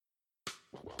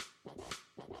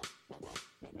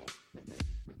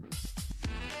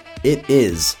It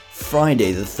is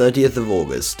Friday the 30th of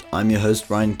August. I'm your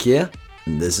host Ryan Kier,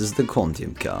 and this is the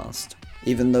Quantium Cast.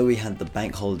 Even though we had the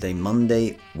bank holiday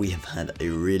Monday, we have had a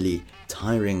really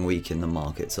tiring week in the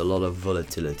markets. A lot of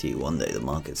volatility. One day the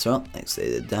markets are up, next day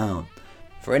they're down.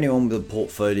 For anyone with a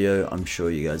portfolio, I'm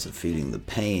sure you guys are feeling the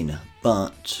pain,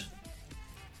 but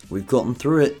we've gotten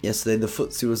through it. Yesterday the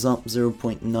FTSE was up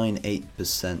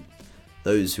 0.98%.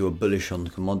 Those who are bullish on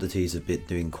commodities have been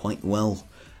doing quite well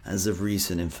as of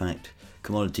recent. In fact,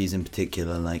 commodities in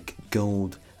particular like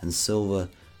gold and silver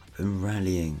have been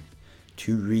rallying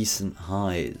to recent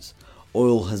highs.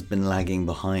 Oil has been lagging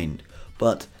behind,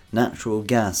 but natural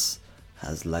gas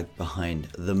has lagged behind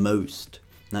the most.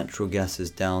 Natural gas is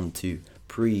down to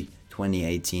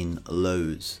pre-2018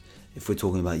 lows. If we're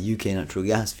talking about UK natural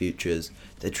gas futures,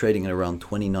 they're trading at around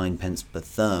 29 pence per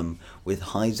therm, with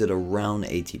highs at around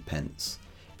 80 pence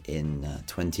in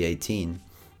 2018,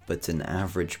 but an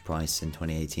average price in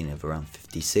 2018 of around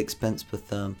 56 pence per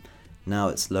therm. Now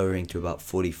it's lowering to about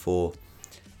 44,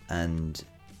 and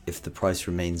if the price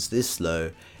remains this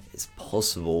low, it's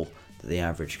possible that the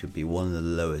average could be one of the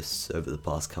lowest over the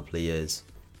past couple of years.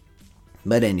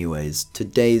 But anyways,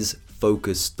 today's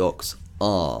focus stocks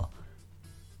are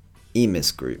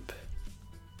EMIS Group,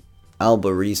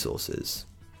 Alba Resources,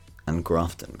 and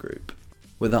Grafton Group.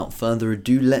 Without further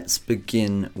ado, let's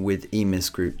begin with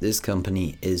EMIS Group. This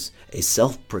company is a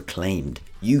self-proclaimed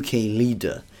UK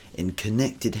leader in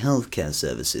connected healthcare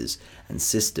services and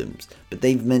systems, but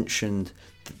they've mentioned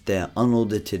that their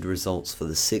unaudited results for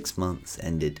the 6 months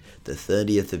ended the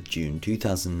 30th of June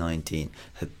 2019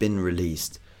 have been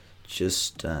released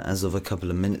just as of a couple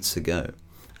of minutes ago.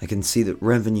 I can see that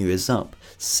revenue is up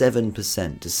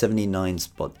 7% to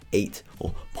 79.8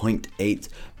 or £0.8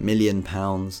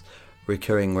 million.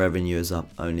 Recurring revenue is up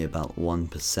only about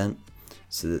 1%,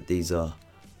 so that these are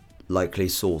likely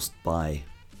sourced by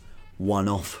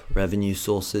one-off revenue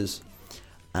sources.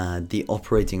 The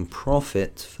operating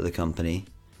profit for the company,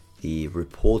 the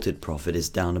reported profit, is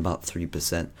down about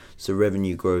 3%, so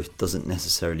revenue growth doesn't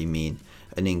necessarily mean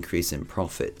an increase in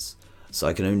profits. So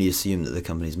I can only assume that the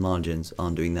company's margins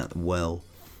aren't doing that well.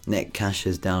 Net cash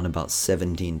is down about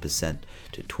 17%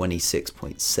 to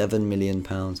 £26.7 million,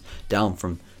 down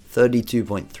from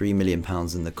 £32.3 million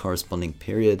in the corresponding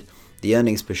period. The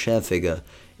earnings per share figure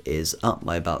is up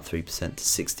by about 3% to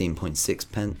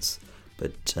 16.6 pence.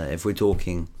 But if we're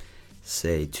talking,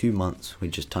 say, 2 months, we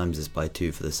just times this by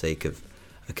 2 for the sake of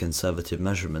a conservative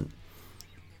measurement.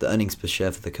 The earnings per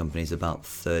share for the company is about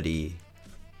 32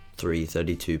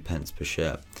 pence per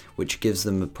share, which gives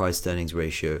them a price to earnings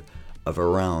ratio of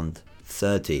around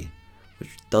 30, which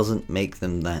doesn't make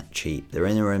them that cheap. Their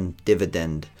interim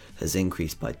dividend has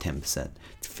increased by 10%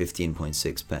 to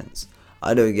 15.6 pence.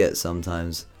 I don't get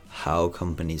sometimes how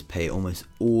companies pay almost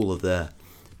all of their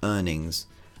earnings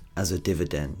as a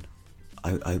dividend.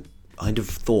 I'd have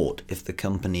thought if the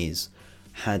companies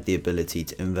had the ability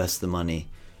to invest the money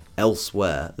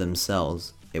elsewhere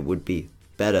themselves, it would be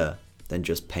better than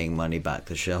just paying money back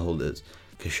to shareholders,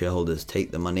 because shareholders take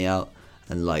the money out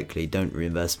and likely don't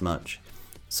reinvest much.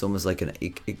 It's almost like a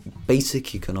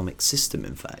basic economic system,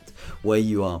 in fact, where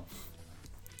you are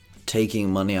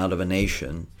taking money out of a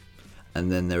nation and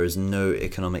then there is no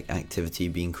economic activity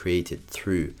being created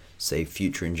through, say,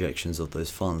 future injections of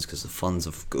those funds, because the funds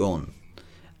have gone,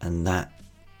 and that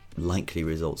likely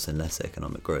results in less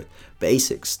economic growth.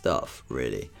 Basic stuff,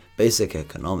 really. Basic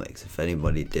economics. If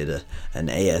anybody did an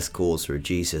AS course or a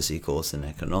GCSE course in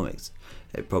economics,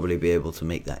 they'd probably be able to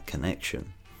make that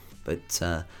connection. But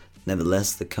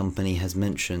nevertheless, the company has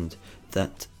mentioned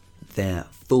that their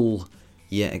full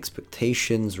year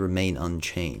expectations remain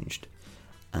unchanged,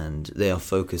 and they are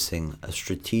focusing a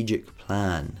strategic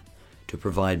plan to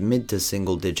provide mid to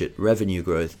single digit revenue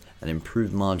growth and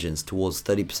improve margins towards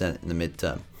 30% in the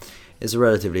midterm. It's a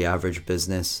relatively average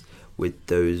business with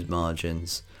those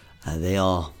margins. They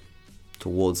are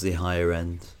towards the higher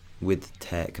end with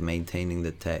tech, maintaining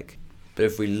the tech. But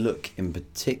if we look in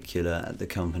particular at the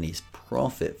company's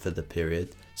profit for the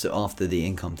period, so after the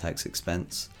income tax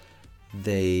expense,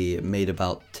 they made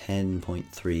about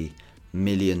 £10.3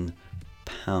 million,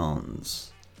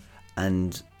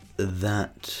 and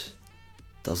that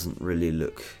doesn't really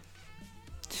look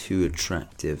too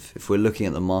attractive. If we're looking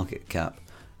at the market cap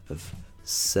of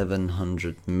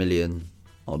 700 million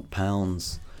odd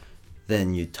pounds,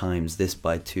 then you times this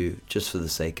by 2 just for the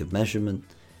sake of measurement,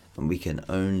 and we can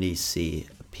only see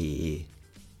a PE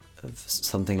of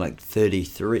something like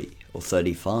 33 or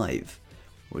 35,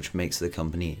 which makes the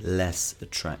company less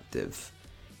attractive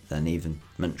than even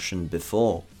mentioned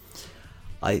before.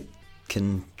 I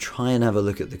can try and have a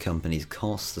look at the company's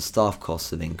costs. The staff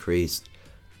costs have increased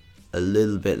a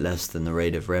little bit less than the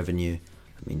rate of revenue.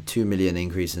 I mean, 2 million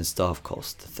increase in staff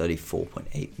cost to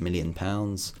 34.8 million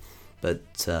pounds, but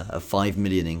a 5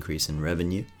 million increase in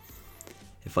revenue.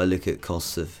 If I look at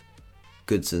costs of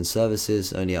goods and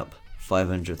services, only up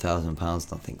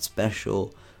 £500,000, nothing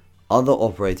special. Other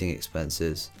operating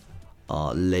expenses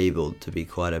are labelled to be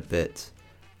quite a bit,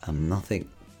 nothing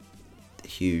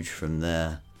huge from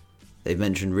there. They've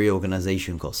mentioned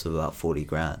reorganisation costs of about 40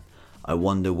 grand. I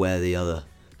wonder where the other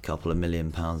couple of £1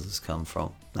 million has come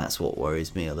from. That's what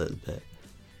worries me a little bit.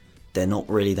 They're not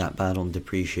really that bad on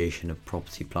depreciation of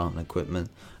property, plant and equipment.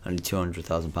 Only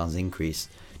 £200,000 increase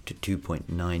to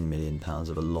 £2.9 million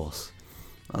of a loss.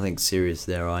 Nothing serious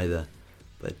there either,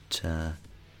 but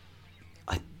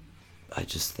I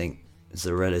just think it's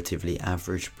a relatively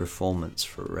average performance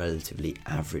for a relatively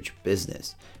average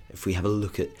business. If we have a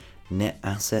look at net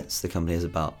assets, the company has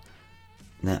about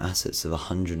net assets of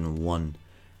 £101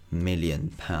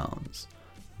 million.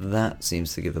 That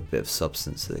seems to give a bit of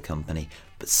substance to the company,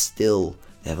 but still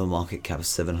they have a market cap of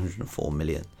 704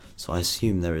 million. So I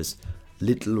assume there is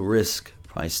little risk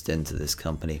priced into this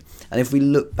company. And if we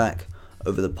look back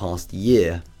over the past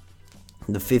year,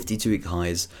 the 52-week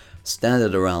highs stand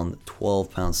at around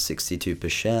 £12.62 per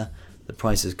share. The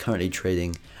price is currently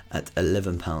trading at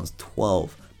 £11.12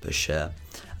 per share.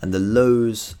 And the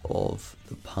lows of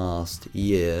the past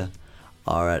year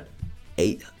are at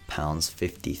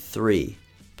 £8.53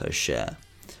 per share.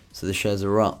 So the shares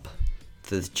are up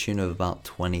to the tune of about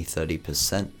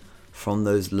 20-30% from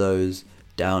those lows,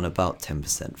 down about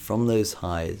 10% from those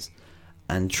highs,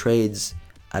 and trades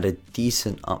at a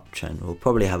decent uptrend. We'll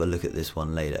probably have a look at this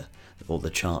one later, or the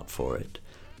chart for it.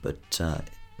 But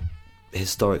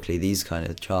historically, these kind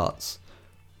of charts,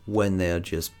 when they are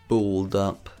just bulled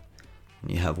up,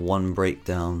 and you have one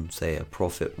breakdown, say a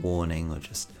profit warning, or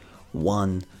just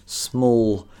one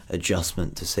small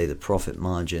adjustment to say the profit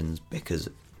margins because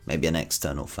maybe an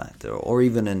external factor or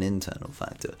even an internal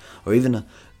factor or even a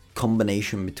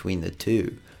combination between the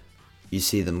two, you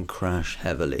see them crash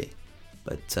heavily.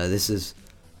 But this is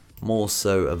more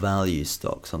so a value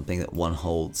stock, something that one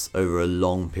holds over a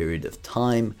long period of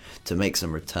time to make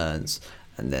some returns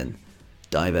and then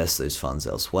divest those funds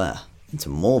elsewhere into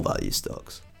more value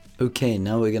stocks. Okay,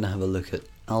 now we're going to have a look at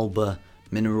Alba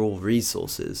Mineral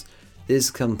Resources.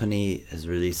 This company has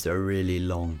released a really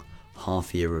long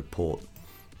half-year report.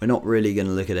 We're not really going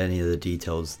to look at any of the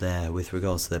details there with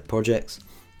regards to their projects,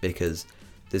 because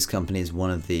this company is one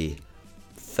of the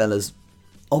fellas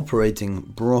operating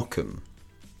Brockham,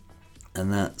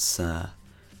 and that's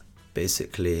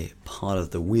basically part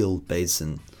of the Weald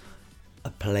Basin, a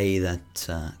play that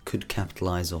could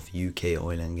capitalize off UK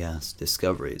oil and gas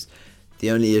discoveries.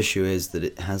 The only issue is that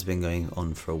it has been going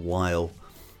on for a while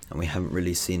and we haven't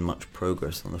really seen much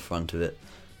progress on the front of it,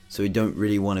 so we don't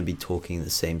really want to be talking the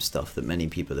same stuff that many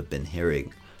people have been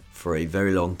hearing for a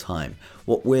very long time.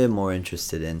 What we're more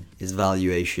interested in is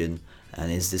valuation,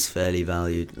 and is this fairly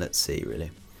valued? Let's see,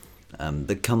 really.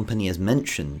 The company, as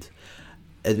mentioned,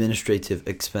 administrative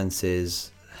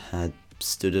expenses had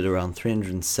stood at around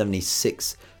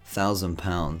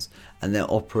 £376,000, and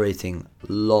their operating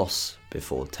loss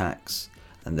before tax,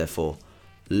 and therefore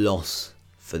loss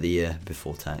for the year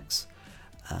before tax.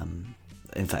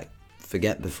 In fact,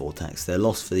 forget before tax. Their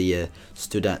loss for the year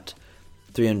stood at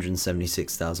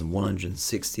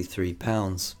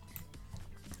 £376,163,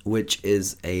 which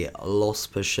is a loss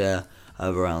per share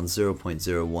of around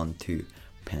 0.012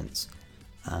 pence.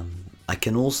 I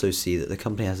can also see that the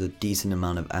company has a decent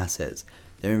amount of assets.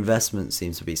 Their investment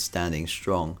seems to be standing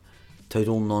strong.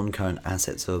 Total non-current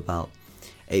assets of about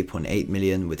 8.8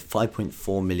 million, with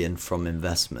 5.4 million from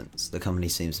investments. The company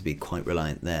seems to be quite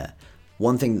reliant there.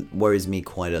 One thing that worries me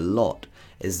quite a lot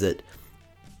is that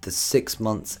the 6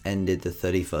 months ended the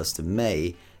 31st of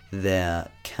May, their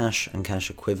cash and cash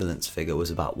equivalents figure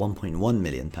was about £1.1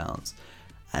 million,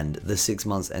 and the 6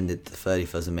 months ended the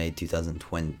 31st of May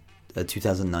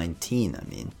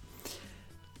 2019,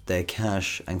 their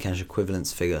cash and cash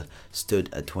equivalents figure stood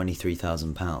at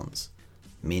 £23,000,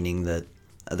 meaning that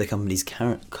at the company's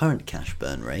current cash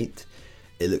burn rate,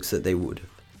 it looks that they would have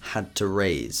had to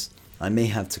raise. I may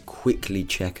have to quickly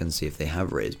check and see if they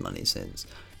have raised money since,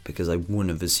 because I wouldn't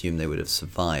have assumed they would have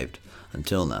survived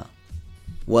until now.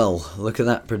 Well, look at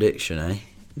that prediction, eh?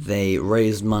 They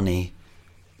raised money,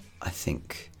 I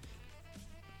think,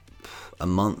 a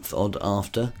month odd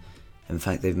after. In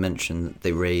fact, they've mentioned that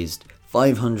they raised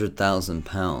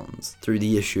 £500,000 through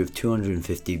the issue of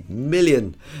 250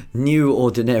 million new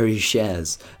ordinary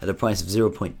shares at a price of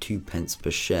 0.2 pence per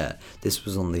share. This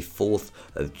was on the 4th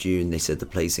of June. They said the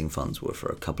placing funds were for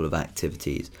a couple of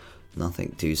activities.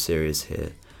 Nothing too serious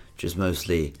here. Just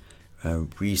mostly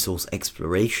resource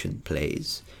exploration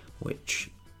plays, which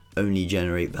only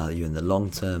generate value in the long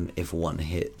term if one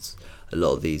hits. A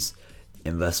lot of these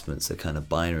investments are kind of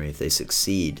binary. If they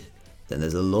succeed, then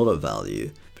there's a lot of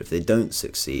value, but if they don't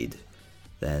succeed,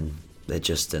 then they're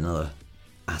just another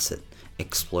asset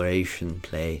exploration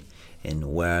play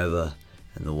in wherever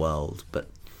in the world. But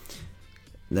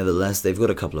nevertheless, they've got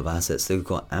a couple of assets. They've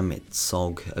got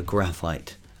Amitsoq, a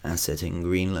graphite asset in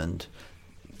Greenland,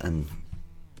 and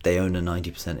they own a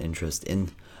 90% interest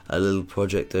in a little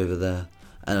project over there,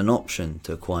 and an option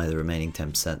to acquire the remaining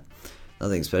 10%.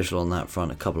 Nothing special on that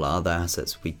front. A couple of other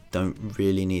assets we don't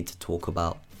really need to talk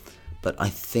about, but I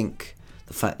think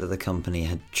the fact that the company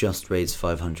had just raised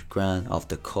 500 grand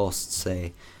after costs,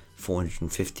 say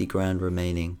 450 grand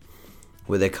remaining,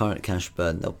 with their current cash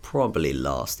burn, they'll probably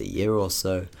last a year or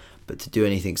so. But to do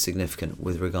anything significant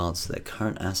with regards to their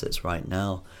current assets right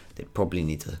now, they probably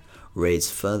need to raise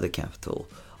further capital.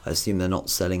 I assume they're not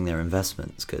selling their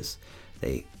investments because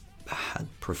they had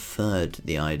preferred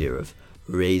the idea of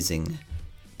raising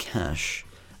cash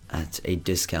at a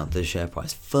discount to the share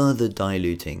price, further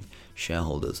diluting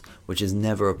shareholders, which is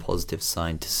never a positive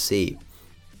sign to see.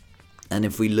 And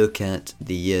if we look at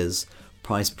the year's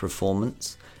price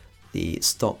performance, the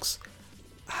stocks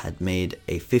had made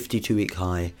a 52-week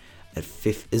high at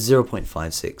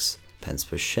 0.56 pence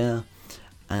per share,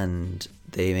 and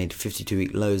they made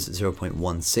 52-week lows at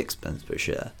 0.16 pence per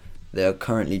share. They are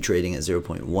currently trading at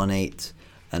 0.18,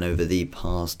 and over the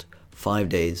past 5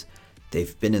 days,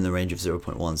 they've been in the range of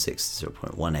 0.16 to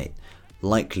 0.18,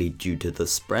 likely due to the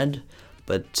spread.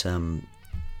 But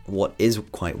what is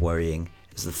quite worrying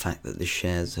is the fact that the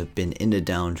shares have been in a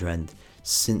downtrend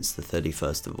since the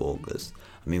 31st of August.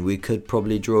 I mean, we could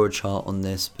probably draw a chart on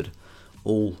this, but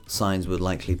all signs would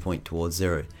likely point towards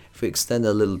zero. If we extend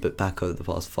a little bit back over the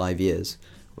past 5 years,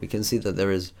 we can see that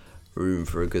there is room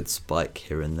for a good spike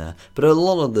here and there. But a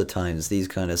lot of the times, these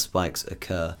kind of spikes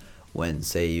occur when,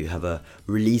 say, you have a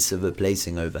release of a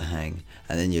placing overhang,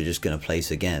 and then you're just going to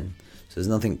place again. So there's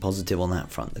nothing positive on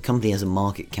that front. The company has a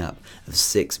market cap of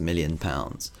 £6 million.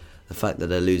 The fact that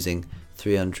they're losing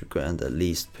 300 grand at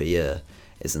least per year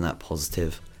isn't that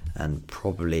positive, and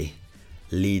probably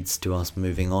leads to us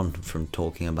moving on from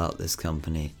talking about this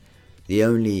company. The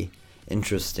only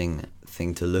interesting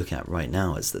thing to look at right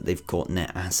now is that they've got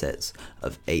net assets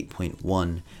of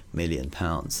 £8.1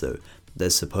 million. So they're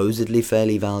supposedly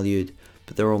fairly valued,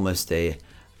 but they're almost a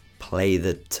play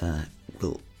that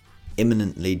will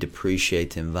imminently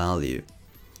depreciate in value.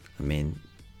 I mean,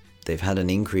 they've had an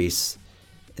increase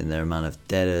in their amount of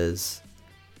debtors,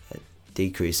 a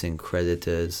decrease in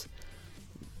creditors,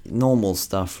 normal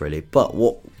stuff really. But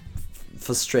what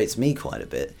frustrates me quite a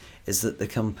bit is that the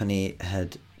company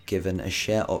had given a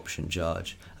share option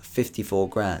charge of 54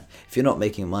 grand. If you're not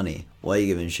making money, why are you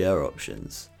giving share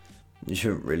options? You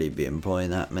shouldn't really be employing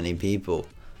that many people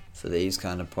for these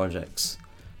kind of projects.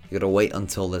 You gotta wait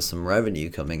until there's some revenue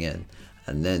coming in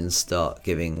and then start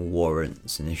giving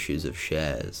warrants and issues of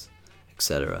shares,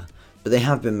 etc. But they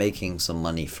have been making some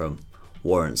money from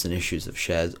warrants and issues of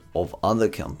shares of other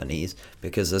companies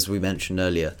because, as we mentioned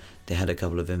earlier, they had a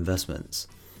couple of investments,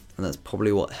 and that's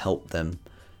probably what helped them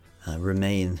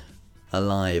remain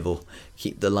alive or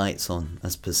keep the lights on,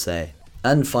 as per se.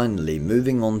 And finally,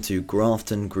 moving on to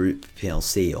Grafton Group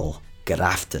PLC, or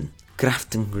Grafton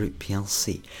Group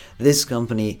PLC. This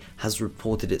company has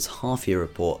reported its half-year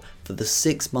report for the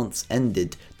 6 months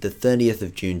ended the 30th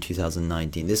of June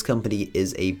 2019. This company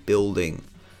is a building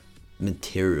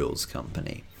materials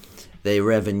company. Their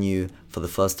revenue for the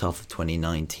first half of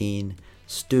 2019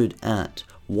 stood at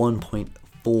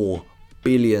 £1.4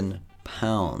 billion,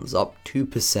 up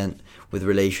 2% with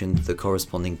relation to the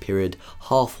corresponding period,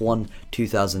 half one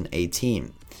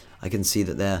 2018. I can see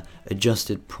that their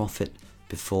adjusted profit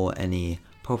before any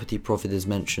property profit is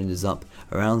mentioned is up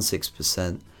around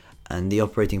 6%, and the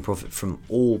operating profit from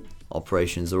all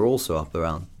operations are also up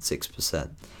around 6%. The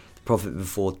profit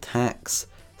before tax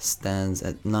stands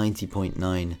at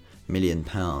 £90.9 million,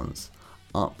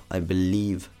 up, I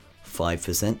believe,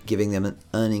 5%, giving them an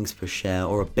earnings per share,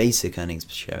 or a basic earnings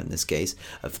per share in this case,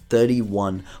 of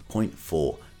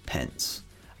 31.4 pence.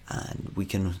 And we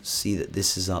can see that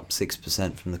this is up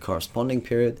 6% from the corresponding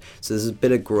period. So there's a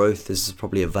bit of growth. This is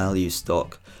probably a value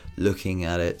stock looking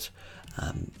at it.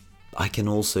 I can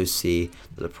also see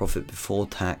that the profit before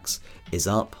tax is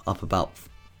up about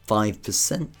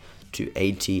 5% to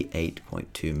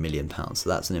 £88.2 million. So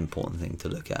that's an important thing to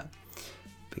look at,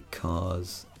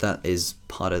 because that is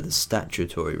part of the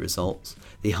statutory results.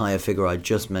 The higher figure I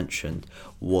just mentioned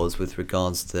was with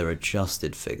regards to their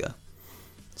adjusted figure.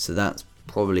 So that's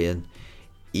probably an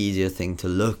easier thing to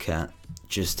look at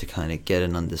just to kind of get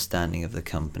an understanding of the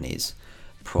company's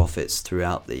profits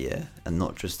throughout the year and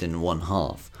not just in one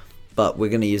half. But we're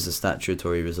going to use the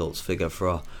statutory results figure for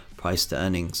our price to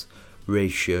earnings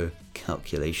ratio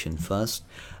calculation first.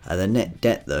 The net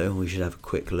debt, though, we should have a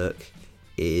quick look,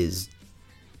 has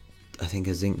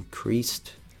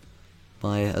increased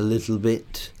by a little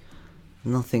bit.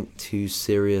 Nothing too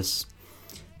serious.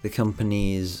 The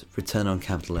company's return on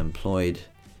capital employed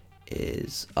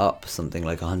is up something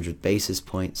like 100 basis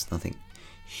points, nothing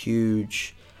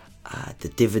huge. The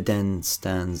dividend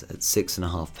stands at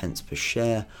 6.5 pence per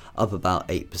share, up about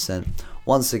 8%.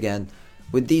 Once again,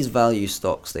 with these value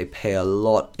stocks, they pay a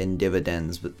lot in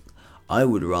dividends, but I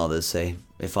would rather say,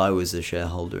 if I was a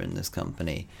shareholder in this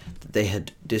company, that they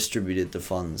had distributed the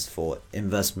funds for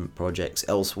investment projects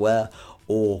elsewhere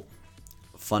or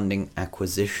funding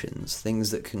acquisitions,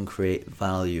 things that can create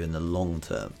value in the long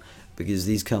term, because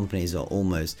these companies are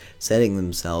almost setting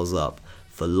themselves up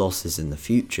for losses in the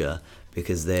future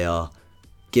because they are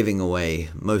giving away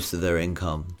most of their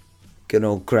income. Good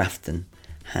old Grafton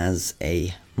has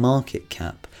a market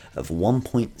cap of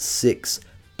 £1.6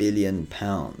 billion.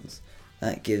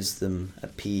 That gives them a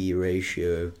PE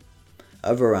ratio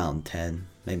of around 10,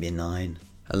 maybe 9.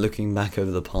 And looking back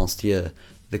over the past year,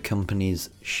 the company's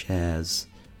shares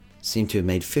seem to have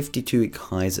made 52-week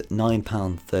highs at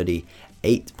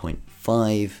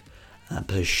 £9.38.5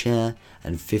 per share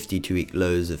and 52-week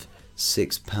lows of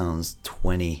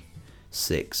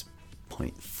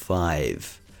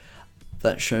 £6.26.5.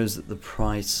 That shows that the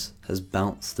price has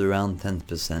bounced around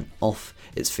 10% off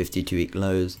its 52-week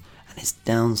lows and it's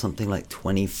down something like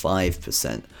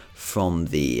 25% from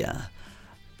the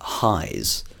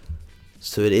highs.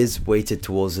 So it is weighted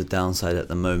towards the downside at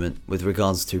the moment with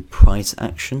regards to price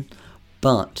action.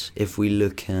 But if we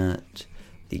look at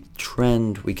the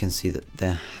trend, we can see that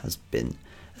there has been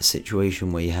a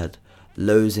situation where you had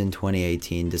lows in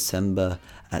 2018, December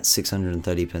at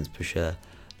 630 pence per share.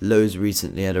 Lows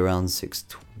recently at around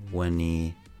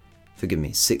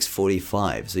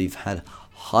 645. So you've had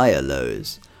higher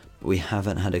lows, but we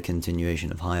haven't had a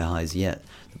continuation of higher highs yet.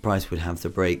 The price would have to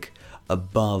break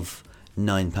above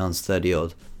 £9.30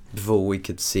 odd before we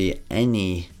could see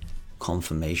any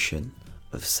confirmation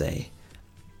of, say,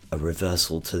 a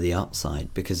reversal to the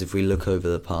upside. Because if we look over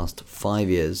the past 5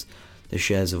 years, the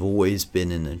shares have always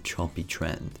been in a choppy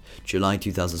trend. July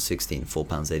 2016,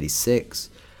 £4.86.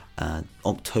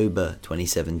 October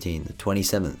 2017, the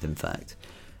 27th in fact,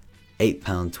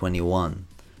 £8.21.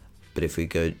 But if we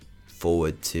go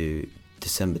forward to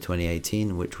December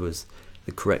 2018, which was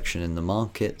the correction in the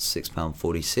market,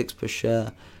 £6.46 per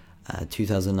share.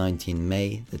 2019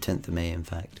 May, the 10th of May in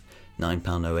fact,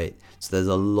 £9.08. So there's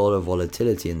a lot of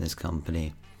volatility in this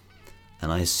company,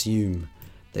 and I assume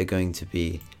they're going to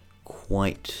be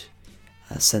quite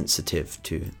sensitive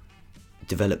to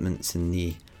developments in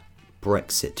the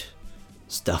Brexit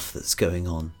stuff that's going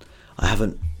on. I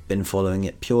haven't been following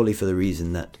it purely for the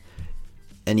reason that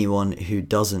anyone who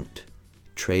doesn't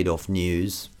trade off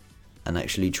news and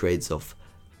actually trades off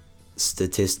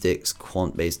statistics,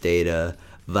 quant-based data,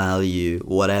 value,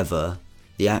 whatever,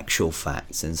 the actual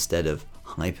facts instead of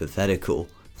hypothetical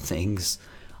things,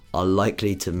 are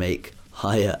likely to make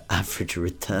higher average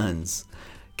returns.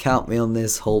 Count me on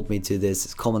this, hold me to this.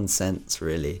 It's common sense,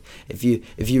 really. If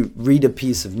you read a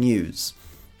piece of news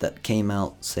that came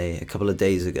out, say, a couple of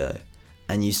days ago,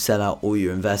 and you sell out all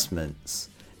your investments,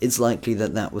 it's likely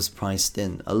that that was priced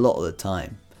in a lot of the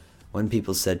time. When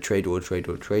people said trade war, trade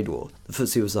war, trade war, the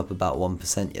FTSE was up about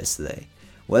 1% yesterday.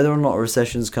 Whether or not a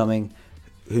recession's coming,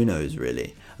 who knows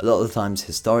really. A lot of the times,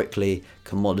 historically,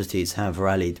 commodities have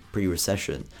rallied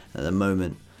pre-recession. At the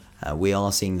moment, we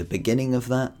are seeing the beginning of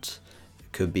that.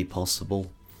 It could be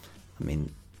possible. I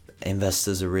mean,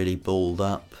 investors are really bulled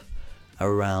up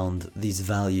around these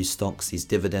value stocks, these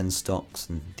dividend stocks,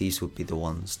 and these would be the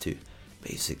ones to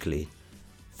basically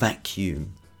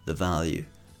vacuum the value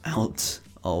out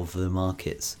of the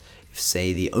markets if,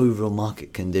 say, the overall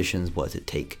market conditions were to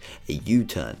take a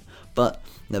U-turn. But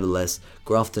nevertheless,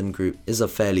 Grafton Group is a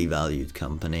fairly valued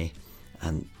company,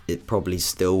 and it probably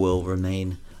still will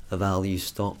remain a value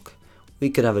stock.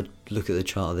 We could have a look at the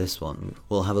chart of this one.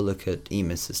 We'll have a look at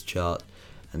EMIS's chart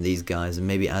and these guys, and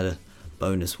maybe add a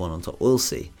bonus one on top. We'll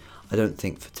see. I don't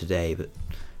think for today, but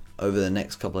over the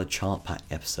next couple of chart pack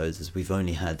episodes, as we've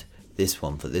only had this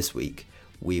one for this week,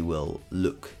 we will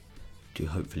look to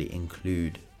hopefully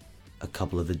include a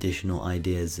couple of additional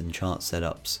ideas and chart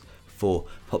setups for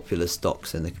popular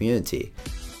stocks in the community.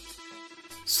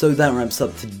 So that wraps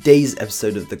up today's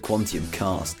episode of the Quantium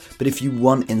Cast, but if you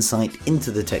want insight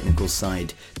into the technical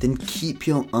side, then keep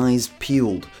your eyes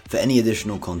peeled for any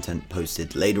additional content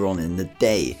posted later on in the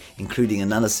day, including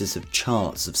analysis of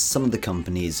charts of some of the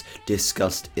companies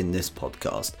discussed in this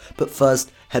podcast. But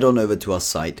first, head on over to our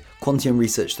site,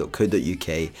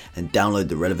 quantiumresearch.co.uk, and download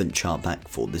the relevant chart pack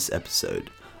for this episode.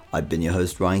 I've been your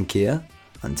host, Ryan Keir.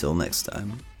 Until next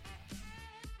time.